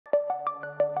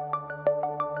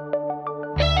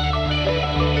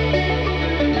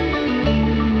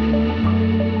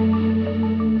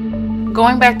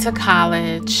Going back to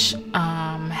college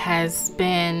has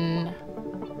been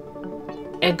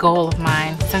a goal of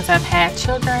mine since I've had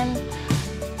children.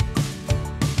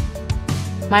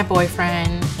 My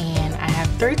boyfriend and I have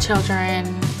 3 children.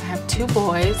 I have 2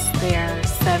 boys, they are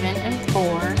 7 and 4.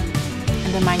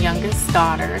 And then my youngest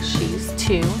daughter, she's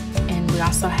 2. And we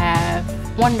also have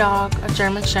 1 dog, a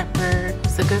German Shepherd,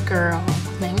 who's a good girl,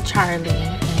 named Charlie.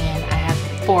 And I have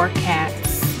 4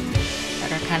 cats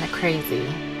that are kind of crazy.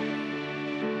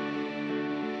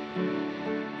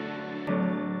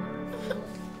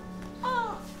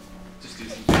 Just do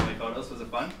some family photos. Was it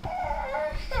fun?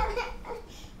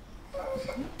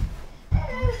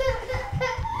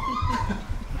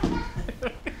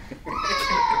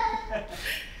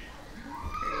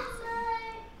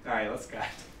 All right, let's go.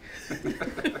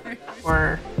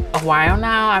 For a while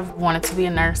now, I've wanted to be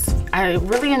a nurse. I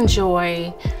really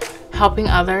enjoy helping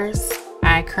others.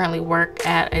 I currently work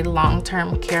at a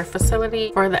long-term care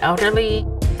facility for the elderly.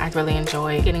 I really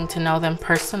enjoy getting to know them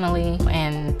personally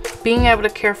and being able to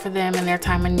care for them in their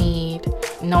time of need.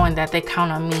 Knowing that they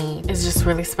count on me is just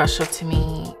really special to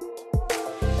me.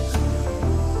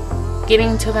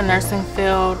 Getting to the nursing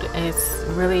field has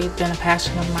really been a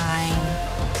passion of mine.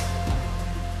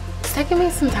 It's taken me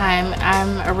some time.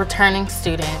 I'm a returning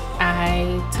student.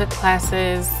 I took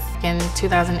classes in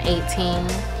 2018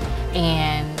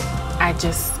 and I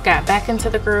just got back into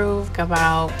the groove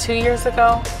about 2 years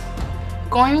ago.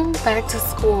 Going back to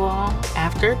school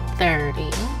after 30,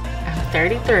 I'm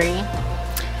 33,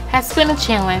 has been a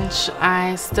challenge.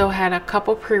 I still had a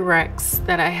couple prereqs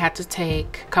that I had to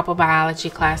take, a couple biology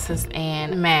classes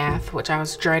and math, which I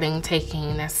was dreading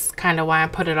taking. That's kind of why I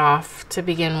put it off to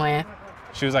begin with.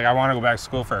 She was like, I want to go back to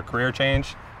school for a career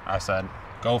change. I said,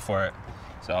 go for it.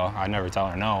 So I never tell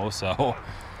her no, so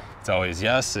it's always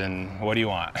yes, and what do you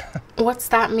want? What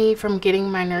stopped me from getting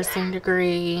my nursing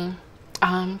degree?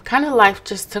 Kind of life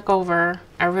just took over.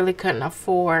 I really couldn't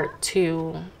afford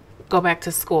to go back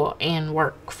to school and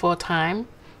work full time.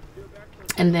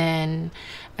 And then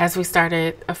as we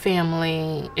started a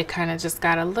family, it kind of just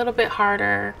got a little bit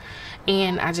harder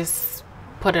and I just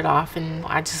put it off and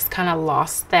I just kind of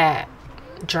lost that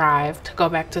drive to go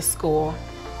back to school.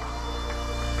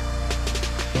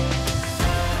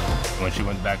 When she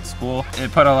went back to school,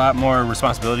 it put a lot more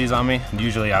responsibilities on me.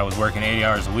 Usually I was working 80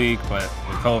 hours a week, but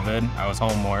with COVID, I was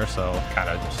home more, so kind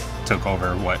of just took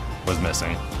over what was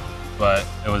missing. But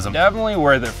it was definitely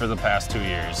worth it for the past 2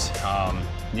 years.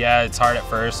 Yeah, it's hard at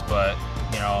first, but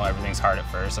you know, everything's hard at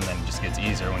first and then it just gets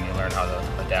easier when you learn how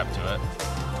to adapt to it.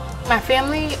 My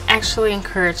family actually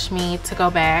encouraged me to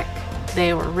go back.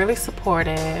 They were really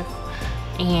supportive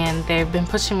and they've been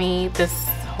pushing me this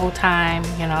whole time.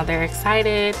 You know, they're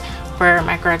excited for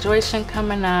my graduation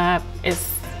coming up.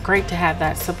 It's great to have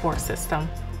that support system.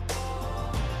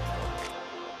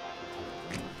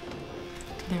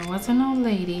 There was an old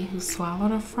lady who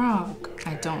swallowed a frog.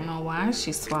 I don't know why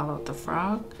she swallowed the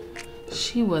frog.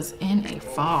 She was in a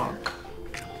fog.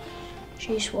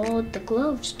 She swallowed the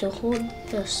gloves to hold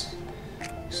the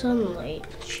sunlight.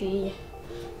 She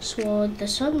swallowed the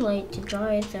sunlight to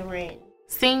dry the rain.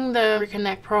 Seeing the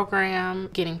Reconnect program,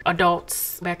 getting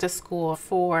adults back to school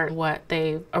for what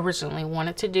they originally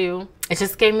wanted to do, it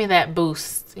just gave me that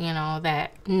boost, you know,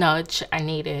 that nudge I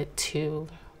needed to,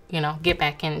 you know, get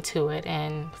back into it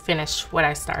and finish what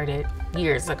I started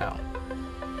years ago.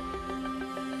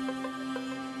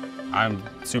 I'm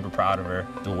super proud of her.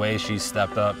 The way she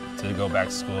stepped up to go back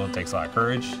to school takes a lot of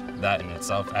courage. That in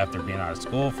itself, after being out of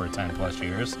school for 10+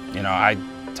 years. You know, I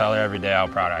tell her every day how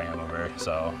proud I am of her,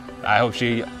 so I hope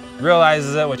she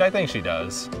realizes it, which I think she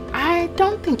does. I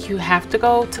don't think you have to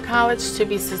go to college to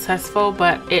be successful,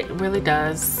 but it really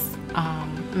does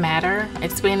matter.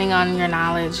 Expanding on your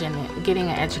knowledge and getting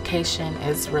an education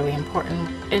is really important.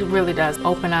 It really does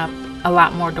open up a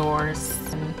lot more doors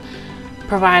and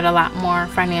provide a lot more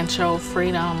financial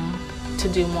freedom to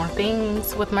do more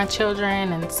things with my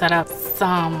children and set up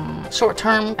some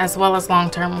short-term as well as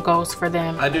long-term goals for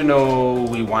them. I do know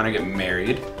we want to get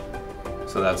married,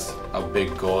 so that's a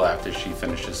big goal after she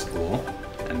finishes school.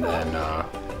 And then,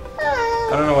 I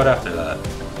don't know what after that.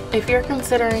 If you're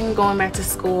considering going back to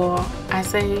school, I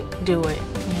say do it.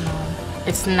 You know,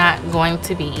 it's not going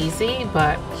to be easy,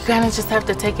 but you kind of just have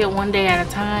to take it one day at a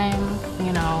time.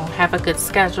 You know, have a good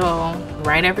schedule,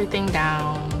 write everything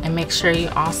down, and make sure you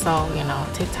also, you know,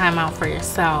 take time out for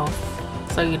yourself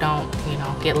so you don't, you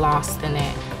know, get lost in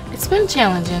it. It's been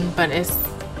challenging, but it's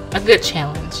a good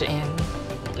challenge and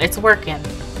it's working.